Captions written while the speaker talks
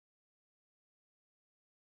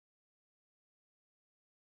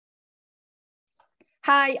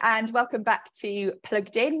Hi, and welcome back to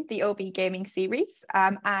Plugged In, the OB Gaming series.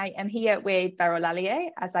 I am here with Vero Lallier,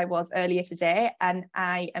 as I was earlier today, and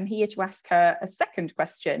I am here to ask her a second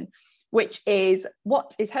question, which is,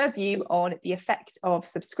 what is her view on the effect of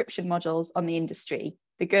subscription models on the industry?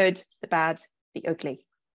 The good, the bad, the ugly.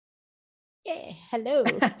 Yeah, hello.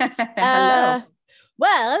 Hello.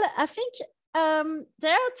 Well, I think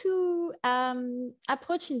there are two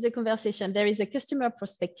approaches in the conversation. There is a customer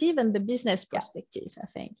perspective and the business perspective, I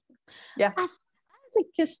think. Yeah. As a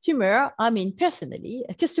customer, I mean, personally,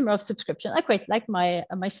 a customer of subscription, I quite like my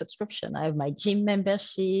subscription. I have my gym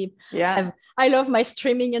membership. Yeah. I love my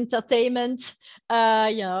streaming entertainment,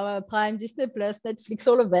 Prime, Disney Plus, Netflix,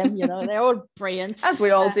 all of them, they're all brilliant. As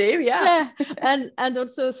we all do, yeah. And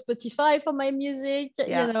also Spotify for my music,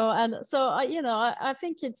 and so, I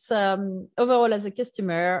think it's overall as a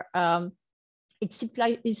customer, it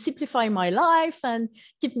simplify my life and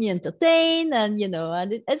keep me entertained, and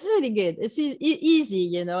it's really good. It's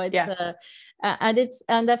easy, and I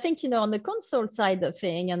think on the console side of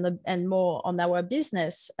thing and more on our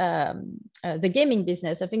business, the gaming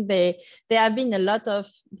business, I think there have been a lot of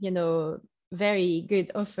very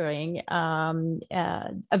good offering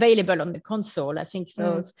available on the console. I think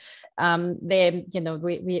those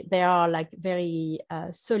they are like very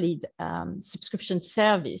solid subscription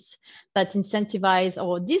service that incentivize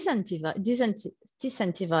or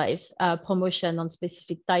disincentivize promotion on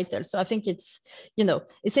specific titles. So I think it's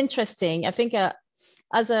interesting. I think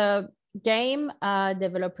as a game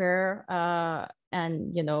developer,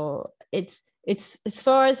 and it's as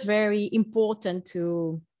far as very important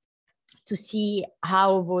to see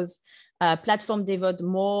how those platform devote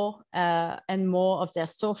more and more of their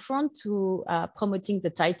storefront to promoting the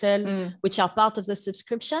title, which are part of the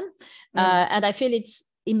subscription. And I feel it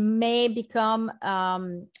may become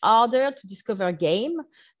harder to discover a game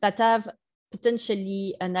that have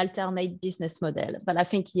potentially an alternate business model. But I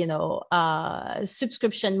think,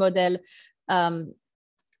 subscription model are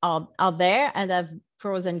there and have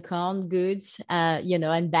pros and cons, goods,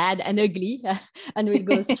 and bad and ugly, and we'll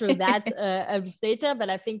go through that a bit later. But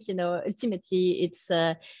I think ultimately it's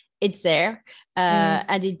there,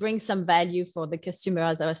 and it brings some value for the customer.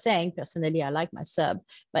 As I was saying, personally, I like my sub,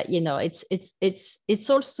 but it's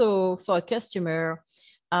also for a customer.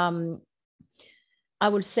 I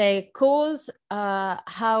would say cause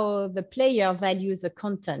how the player values the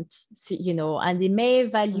content, and they may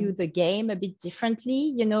value the game a bit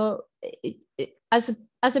differently.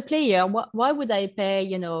 As a player, why would I pay,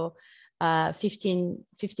 £15,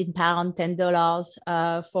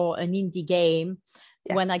 $10 for an indie game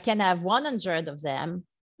when I can have 100 of them?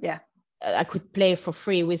 Yeah, I could play for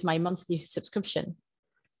free with my monthly subscription.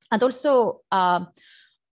 And also,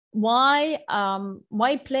 why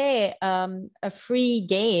play a free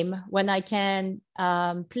game when I can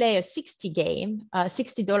play a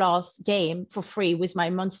 $60 game for free with my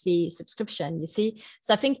monthly subscription? You see,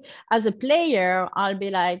 so I think as a player, I'll be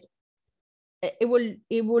like, it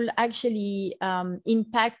will actually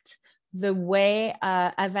impact the way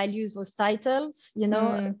I value those titles,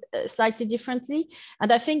 slightly differently.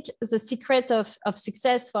 And I think the secret of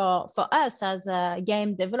success for us as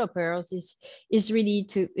game developers is really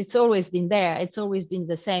it's always been there. It's always been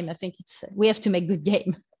the same. I think we have to make good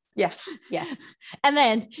game. Yes. Yeah. And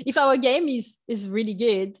then if our game is really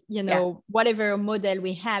good, whatever model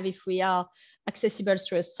we have, if we are accessible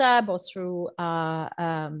through a sub or through a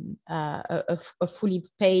fully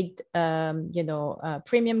paid,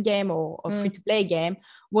 premium game or free-to-play game,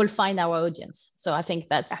 we'll find our audience. So I think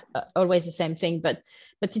that's always the same thing. But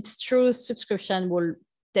it's true, subscription will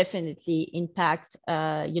definitely impact,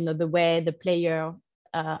 the way the player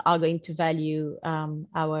are going to value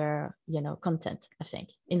our content, I think,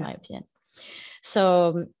 in my opinion.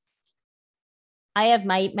 So I have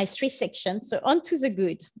my three sections. So on to the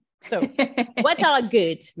good. So what are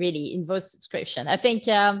good really in those subscription? I think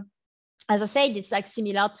as I said, it's like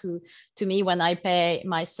similar to me when I pay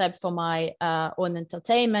my sub for my own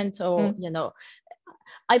entertainment, or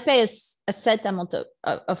I pay a set amount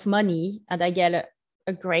of money and I get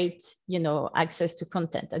a great access to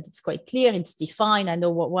content, and it's quite clear, it's defined, I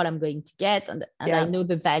know what I'm going to get, and I know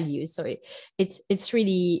the value. So it's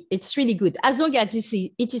really good as long as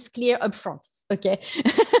it is clear upfront. Okay.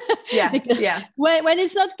 Because when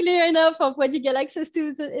it's not clear enough of what you get access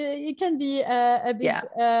to, it can be a bit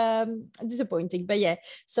disappointing. But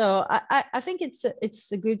so I think it's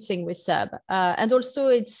a good thing with sub, and also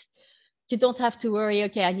you don't have to worry,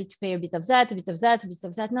 okay, I need to pay a bit of that, a bit of that, a bit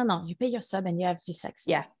of that. No, you pay your sub and you have this access.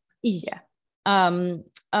 Yeah. Easy. Yeah.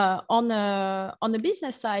 On the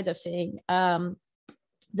business side of thing,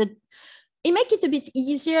 it makes it a bit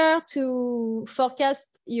easier to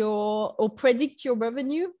forecast or predict your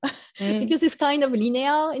revenue because it's kind of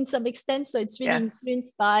linear in some extent. So it's really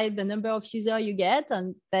influenced by the number of users you get.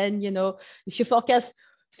 And then, you know, if you forecast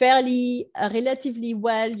relatively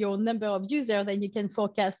well your number of users, then you can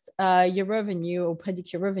forecast your revenue or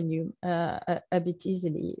predict your revenue a bit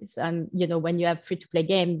easily. And, you know, when you have free-to-play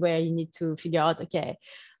game where you need to figure out, okay,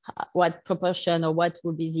 what proportion or what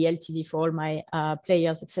will be the LTV for all my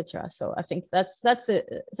players, etc. So I think that's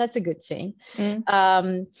a good thing.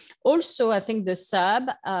 Also, I think the sub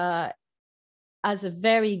has a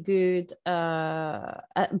very good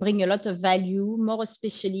bring a lot of value, more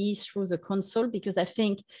especially through the console, because I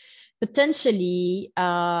think potentially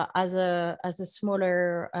as a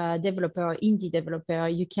smaller developer, indie developer,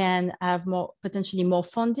 you can have potentially more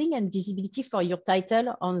funding and visibility for your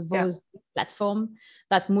title on those platforms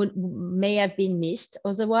that may have been missed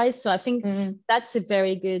otherwise. So I think that's a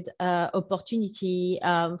very good opportunity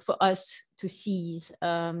for us to seize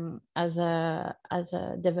as a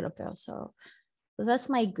developer. So that's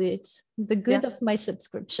my good, the good of my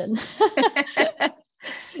subscription. So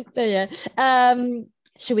yeah.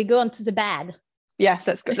 Should we go on to the bad? Yes,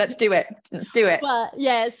 that's good. Let's do it. Let's do it. Well,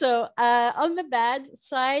 yeah. So on the bad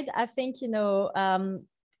side, I think, you know,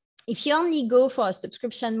 if you only go for a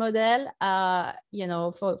subscription model, you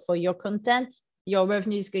know, for your content, your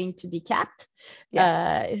revenue is going to be capped.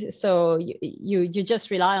 So you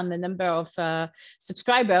just rely on the number of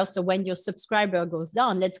subscribers. So when your subscriber goes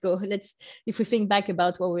down, if we think back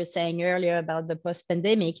about what we were saying earlier about the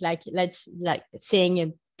post-pandemic, let's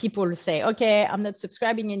saying people say, okay, I'm not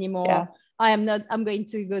subscribing anymore. I'm going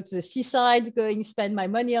to go to the seaside, spend my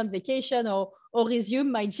money on vacation, or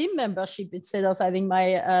resume my gym membership instead of having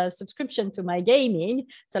my subscription to my gaming.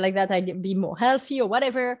 So like that, I can be more healthy or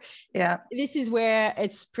whatever. Yeah. This is where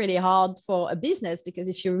it's pretty hard for a business, because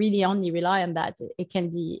if you really only rely on that, it can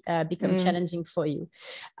become challenging for you.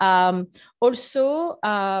 Also,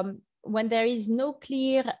 when there is no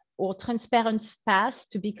clear or transparent path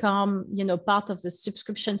to become, you know, part of the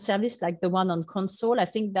subscription service like the one on console, I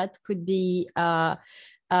think that could be a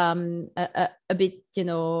bit, you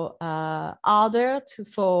know, harder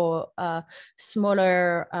for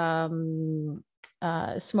smaller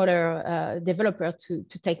developer to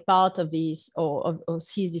take part of this or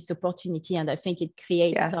seize this opportunity. And I think it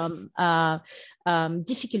creates some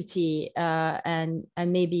difficulty and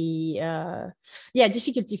maybe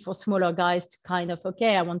difficulty for smaller guys to kind of,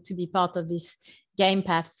 okay, I want to be part of this Game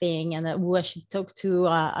Path thing, and who I should talk to,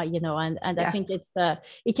 you know, and I think it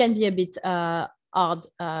can be a bit hard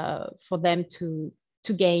for them to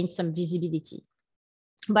gain some visibility.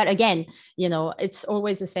 But again, you know, it's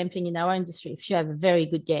always the same thing in our industry. If you have a very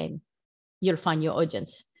good game, you'll find your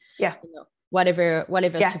audience. Yeah. You know, whatever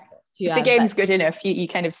support you have. If the game's good enough, you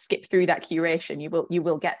kind of skip through that curation. You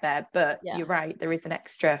will get there. But you're right, there is an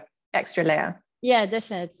extra layer. Yeah,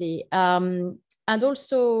 definitely. And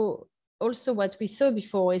also what we saw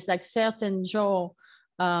before is like certain genre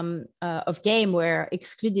of game were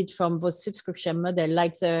excluded from those subscription model,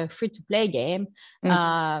 like the free-to-play game.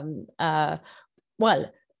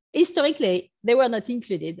 Well, historically, they were not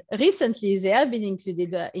included. Recently, they have been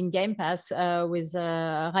included in Game Pass with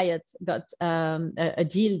Riot got a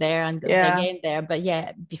deal there and their game there. But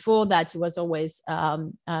yeah, before that, it was always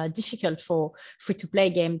difficult for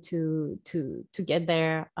free-to-play game to get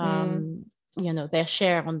their you know, their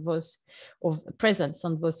share on those, or presence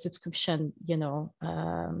on those subscription, you know,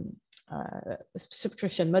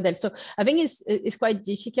 subscription model. So I think it's quite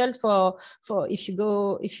difficult for if you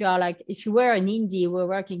were an indie, we're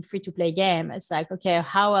working free-to-play game, it's like, okay,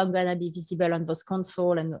 how I'm gonna be visible on those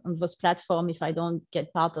console and on those platform if I don't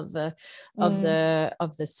get part of the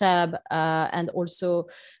sub, and also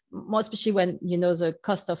more especially when, you know, the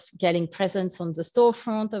cost of getting presence on the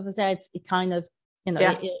storefront over there, it kind of, you know,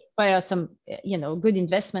 it requires some, you know, good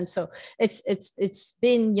investment. So it's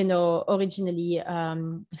been, you know, originally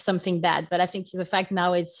something bad, but I think the fact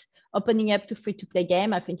now it's opening up to free-to-play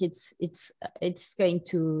game, I think it's going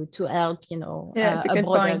to help, you know, a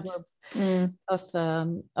broader group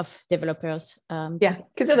of developers.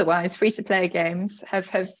 Because otherwise free-to-play games have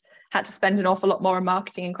had to spend an awful lot more on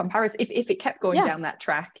marketing in comparison if it kept going down that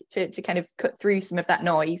track to kind of cut through some of that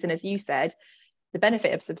noise. And as you said, the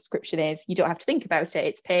benefit of subscription is you don't have to think about it.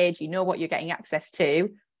 It's paid, you know what you're getting access to,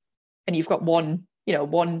 and you've got one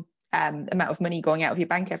amount of money going out of your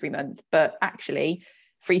bank every month. But actually,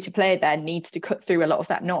 free to play then needs to cut through a lot of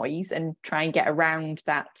that noise and try and get around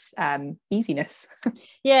that easiness.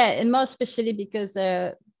 Yeah, and more especially because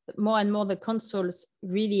more and more the consoles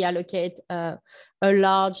really allocate a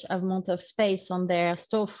large amount of space on their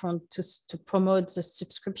storefront to promote the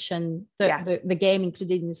subscription, the game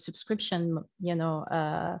included in the subscription,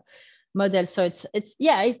 model. So it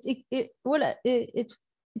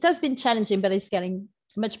has been challenging, but it's getting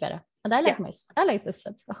much better. And I like the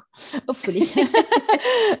subs. Hopefully,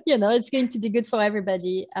 it's going to be good for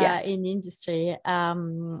everybody in the industry.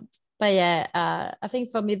 But I think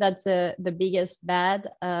for me that's the biggest bad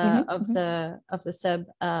of the sub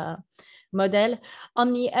model.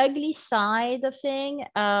 On the ugly side of thing,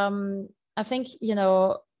 I think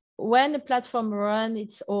when a platform runs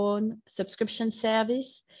its own subscription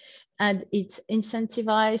service and it's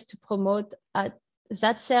incentivized to promote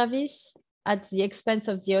that service at the expense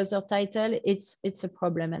of the other title, it's a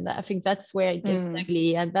problem. And I think that's where it gets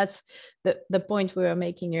ugly. And that's the point we were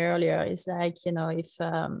making earlier, is like, if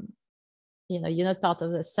you're not part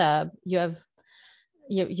of the sub,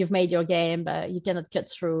 you've made your game, but you cannot cut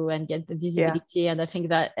through and get the visibility. And I think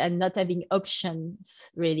that, and not having options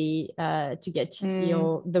really to get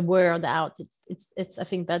the word out, it's I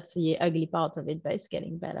think that's the ugly part of it, but it's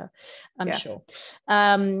getting better, I'm sure.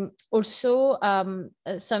 Also,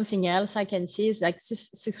 something else I can see is like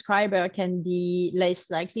subscriber can be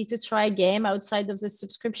less likely to try a game outside of the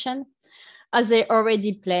subscription, as they're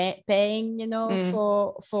already paying,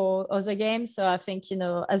 for other games. So I think,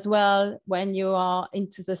 as well, when you are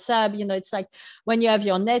into the sub, it's like when you have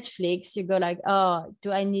your Netflix, you go like, oh,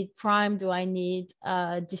 do I need Prime? Do I need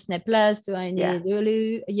Disney Plus? Do I need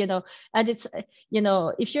Hulu? And it's,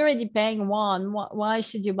 if you're already paying one, why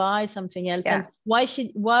should you buy something else? And why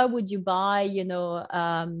would you buy,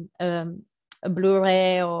 a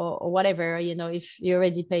Blu-ray or whatever, if you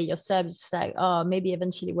already pay your sub, it's like, oh, maybe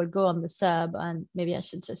eventually we'll go on the sub and maybe I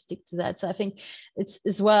should just stick to that. So I think it's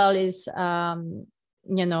as well is,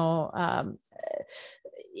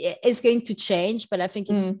 it's going to change, but I think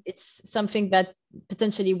it's something that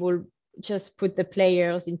potentially will just put the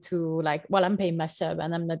players into like, well, I'm paying my sub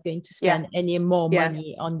and I'm not going to spend any more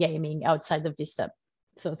money on gaming outside of this sub.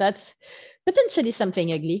 So that's potentially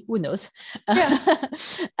something ugly. Who knows?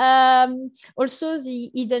 Also,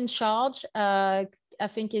 the hidden charge, I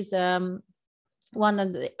think, is one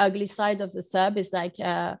of the ugly side of the sub. Is like,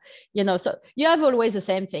 so you have always the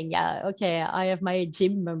same thing. Yeah, okay, I have my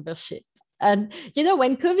gym membership. And,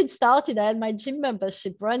 when COVID started, I had my gym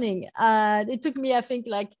membership running. And it took me, I think,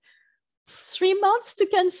 like 3 months to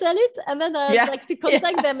cancel it, and then I'd like to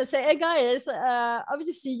contact them and say, hey guys,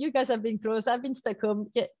 obviously you guys have been closed, I've been stuck home,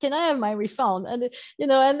 can I have my refund? And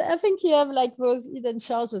and I think you have like those hidden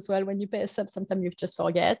charges as well when you pay a sub. Sometimes you just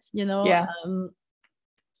forget, and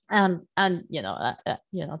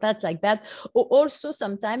that's like that. Also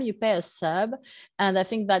sometimes you pay a sub, and I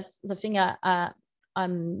think that the thing I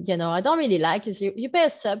don't really like is you pay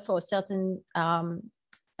a sub for a certain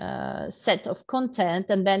set of content,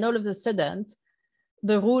 and then all of a sudden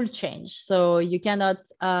the rule change. So you cannot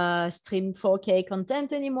stream 4K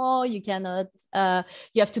content anymore. You cannot,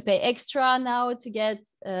 you have to pay extra now to get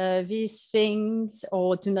these things,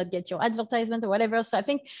 or to not get your advertisement or whatever. So I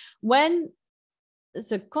think when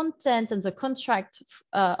the content and the contract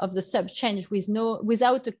of the sub change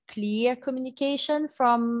without a clear communication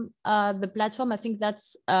from the platform, I think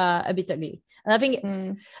that's a bit ugly. And I think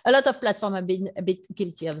a lot of platforms have been a bit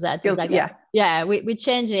guilty of that. It's like, we're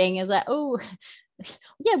changing. It's like, oh,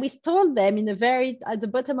 we told them in a very, at the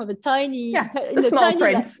bottom of a tiny, the small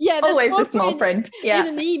print. Always the small print. In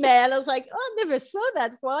an email. I was like, oh, I never saw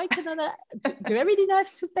that. Why cannot do I really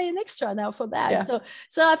have to pay an extra now for that? So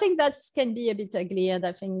I think that can be a bit ugly, and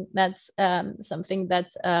I think that's something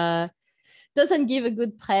that doesn't give a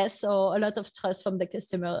good press or a lot of trust from the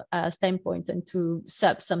customer standpoint and to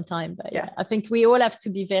subs sometimes. But I think we all have to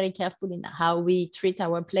be very careful in how we treat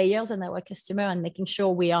our players and our customer, and making sure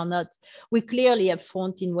we're clearly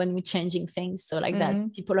upfront in when we're changing things. So like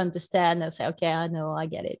that people understand and say, okay, I know, I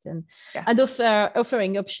get it. And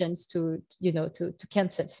offering options to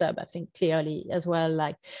cancel sub, I think clearly as well.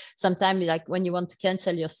 Like sometimes like when you want to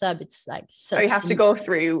cancel your sub, it's like you have to go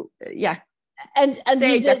through and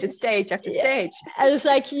stage after stage after stage. And it's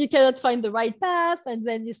like you cannot find the right path, and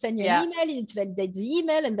then you send your email, you need to validate the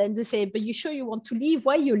email, and then they say, but you sure you want to leave?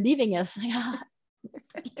 Why are you leaving us?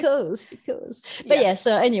 because but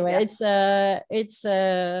so anyway, it's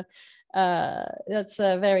that's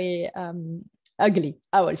very ugly,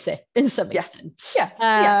 I will say, in some extent.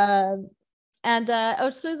 And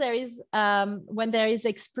also there is when there is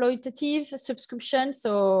exploitative subscription,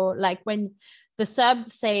 so like when the sub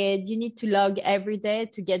said you need to log every day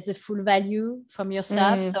to get the full value from your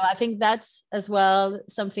sub. So I think that's as well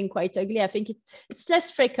something quite ugly. I think it's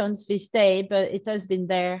less frequent this day, but it has been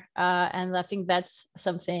there. And I think that's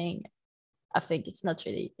something, I think it's not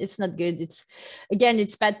good.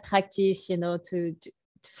 It's bad practice, to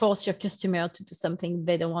force your customer to do something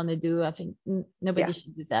they don't want to do. I think nobody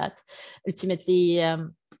should do that. Ultimately,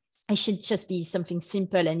 it should just be something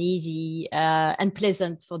simple and easy and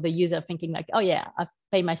pleasant for the user, thinking like, oh yeah, I've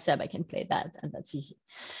paid my sub, I can play that, and that's easy.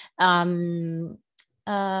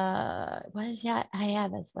 What is I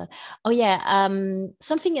have as well? Oh yeah,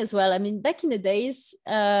 something as well. I mean, back in the days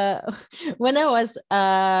when I was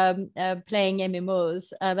playing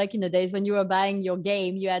MMOs, back in the days when you were buying your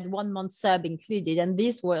game, you had 1 month sub included, and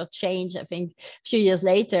these were changed. I think a few years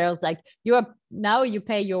later, it's like now you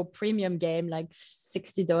pay your premium game like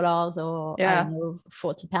 $60 or I don't know,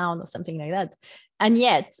 £40 or something like that, and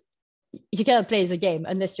yet you cannot play the game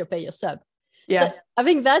unless you pay your sub. So I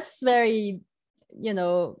think that's very,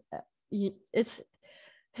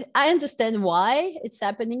 I understand why it's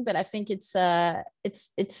happening, but I think it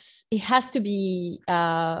has to be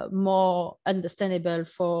more understandable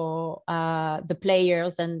for the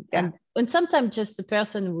players and sometimes just the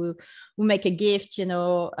person who make a gift,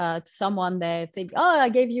 to someone. They think, oh,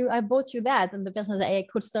 I bought you that, and the person says, hey,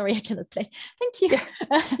 cool story, I cannot play. Thank you.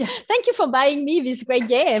 Thank you for buying me this great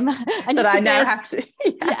game.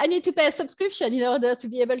 I need to pay a subscription in order to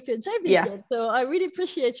be able to enjoy this game. So I really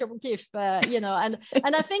appreciate your gift,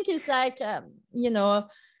 and I think it's like,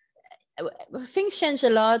 things change a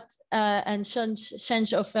lot and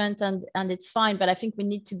change often, and it's fine. But I think we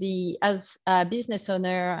need to be, as a business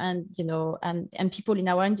owner and and people in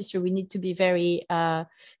our industry, we need to be very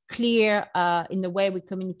clear in the way we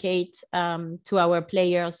communicate to our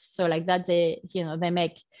players, so like that they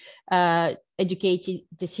make educated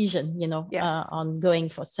decision on going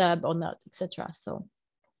for sub or not, etc. So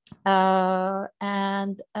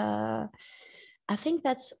I think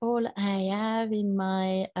that's all I have in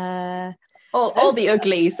my all the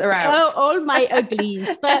uglies around. All my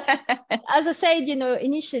uglies. But as I said,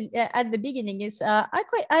 initially at the beginning, is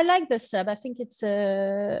I like the sub. I think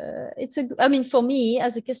I mean, for me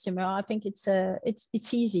as a customer, I think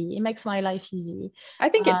it's easy. It makes my life easy. I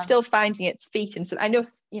think it's still finding its feet, and so I know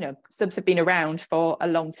subs have been around for a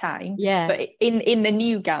long time. But in the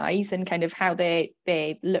new guys and kind of how they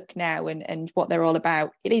look now and what they're all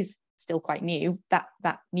about, it is still quite new, that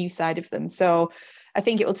new side of them. So I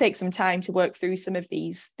think it will take some time to work through some of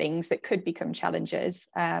these things that could become challenges.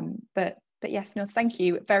 But yes, no, thank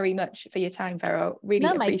you very much for your time, Vero. Really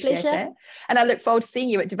appreciate it. And I look forward to seeing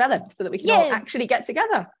you at Develop so that we can all actually get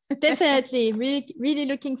together. Definitely. Really, really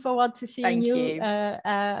looking forward to seeing you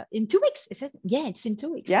in 2 weeks. Is it? Yeah, it's in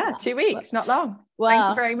 2 weeks. Yeah, 2 weeks, not long. Wow. Thank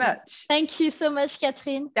you very much. Thank you so much,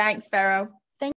 Kathryn. Thanks, Vero.